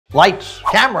Lights,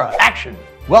 camera, action.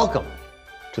 Welcome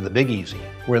to the Big Easy,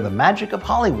 where the magic of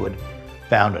Hollywood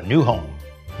found a new home,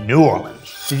 New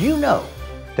Orleans. Did you know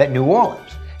that New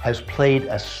Orleans has played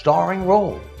a starring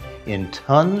role in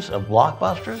tons of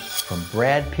blockbusters, from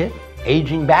Brad Pitt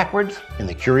aging backwards in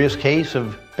The Curious Case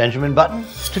of Benjamin Button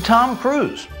to Tom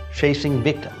Cruise chasing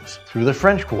victims through the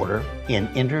French Quarter in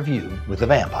Interview with a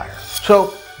Vampire?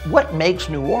 So what makes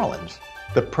New Orleans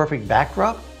the perfect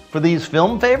backdrop for these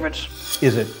film favorites?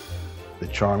 Is it the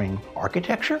charming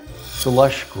architecture, the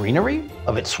lush greenery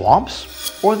of its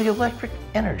swamps, or the electric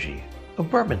energy of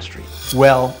Bourbon Street?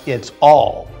 Well, it's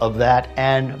all of that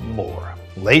and more.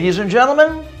 Ladies and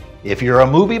gentlemen, if you're a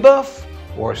movie buff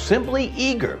or simply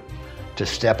eager to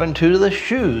step into the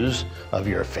shoes of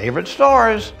your favorite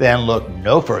stars, then look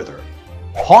no further.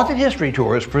 Haunted History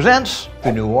Tours presents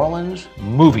the New Orleans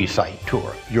Movie Site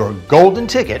Tour, your golden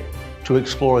ticket to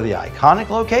explore the iconic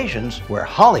locations where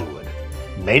Hollywood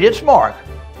made its mark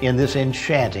in this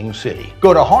enchanting city.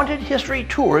 Go to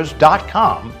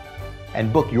hauntedhistorytours.com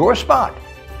and book your spot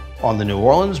on the New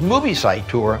Orleans Movie Site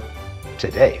Tour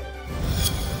today.